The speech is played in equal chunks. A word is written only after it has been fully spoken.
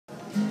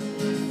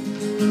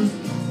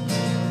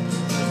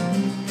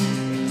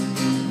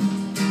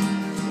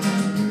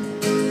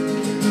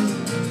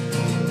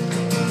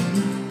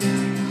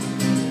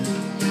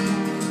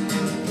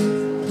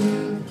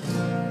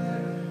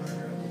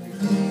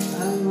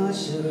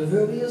watch the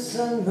proverbial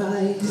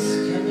sunrise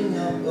coming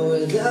up over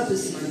the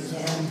Pacific,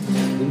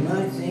 and you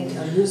might think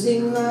I'm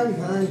losing my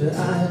mind, but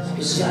I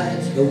was shy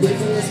away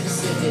from the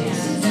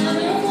specifics. Cause I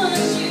don't want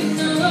you to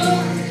know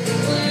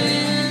where I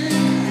am.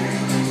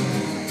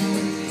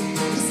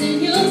 Cause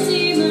then you'll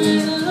see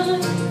my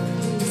heart,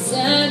 the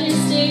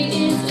saddest day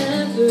it's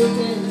ever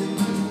been.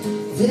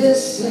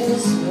 This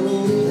is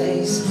no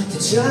place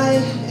to try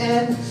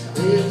and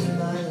live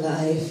my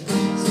life.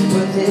 So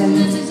right there,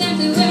 That's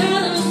exactly where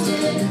I lost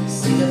it.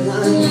 see the The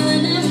line, one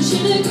I never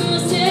should have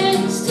crossed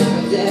it. step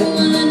right The there.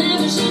 one I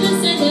never should have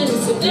said that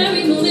it's the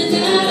very moment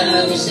that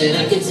I wish that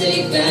I could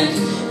take back.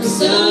 I'm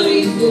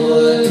sorry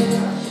for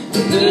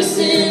the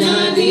person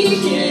I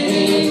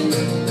became.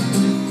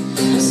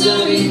 I'm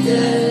sorry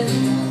that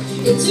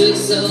it took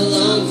so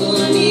long for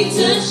me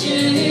to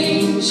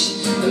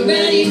change. I'm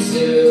ready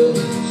to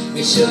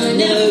make sure I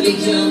never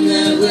become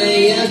that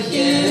way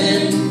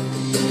again.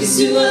 Cause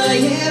who I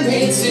am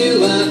hates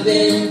who I've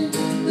been.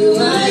 Who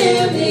I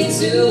am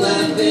hates who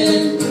I've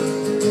been.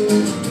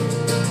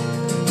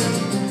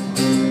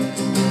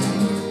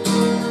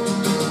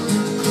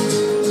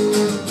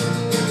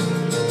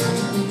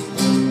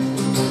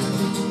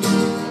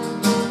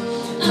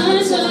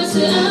 I talked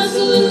to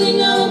absolutely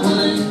no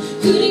one.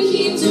 Couldn't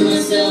keep to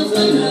myself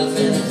enough,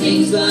 and the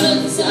things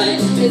bottled inside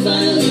they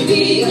finally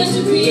began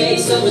to create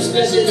so much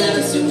pressure that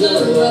I soon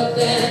blow up.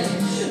 And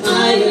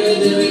I heard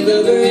the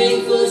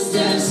reverberating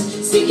footsteps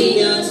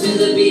sinking out to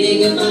the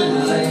beating of my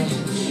heart.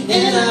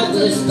 And I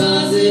was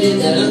positive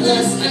that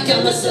unless I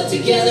got myself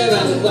together,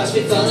 I would watch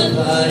me fall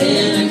apart.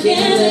 And I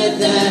can't let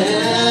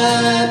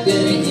that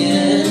happen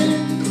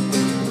again.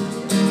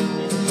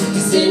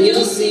 Cause then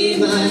you'll see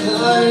my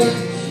heart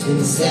in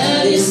the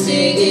saddest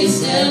state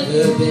it's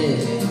ever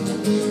been.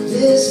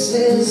 This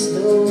is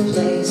no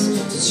place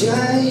to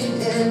try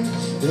and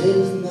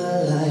live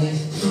my life.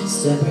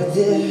 Step right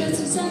there, That's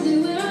exactly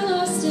where I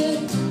lost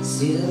it.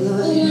 see the The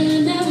line, one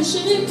I never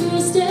should have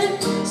crossed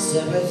it.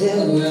 step right The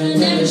there. one I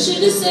never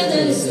should have said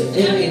that it's the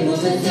very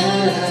moment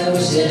that I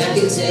wish that I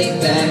could take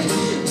back.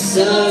 I'm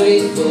sorry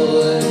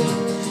for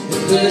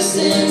the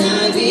person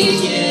I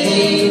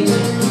became.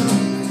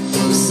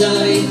 I'm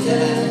sorry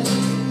that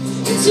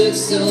it took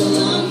so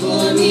long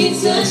for me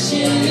to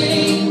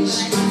change.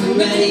 I'm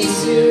ready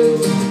to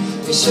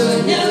make sure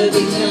I never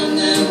become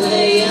that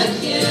way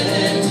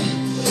again.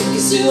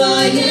 Cause who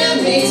I am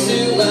hates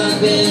who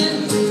I've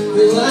been.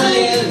 Who I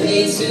am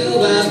hates who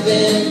I've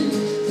been.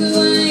 Who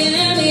I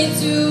am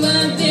hates who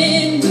I've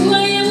been. Who I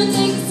am will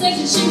take the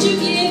second chance you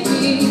give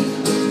me.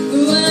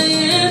 Who I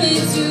am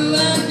hates who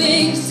I've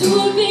been. Cause who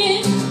I've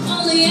been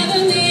only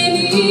ever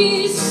made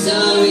me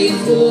sorry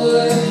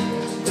for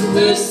the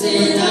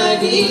person I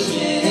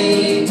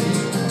became.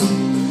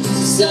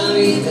 So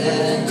sorry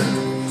that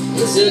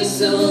it took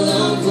so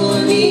long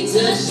for me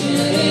to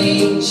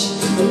change.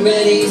 I'm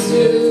ready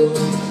to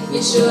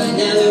make sure I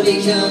never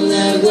become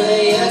that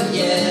way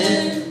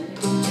again.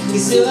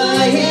 Cause who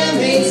I am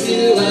hates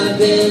who I've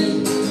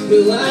been.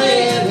 Who I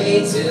am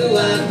hates who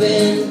I've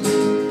been.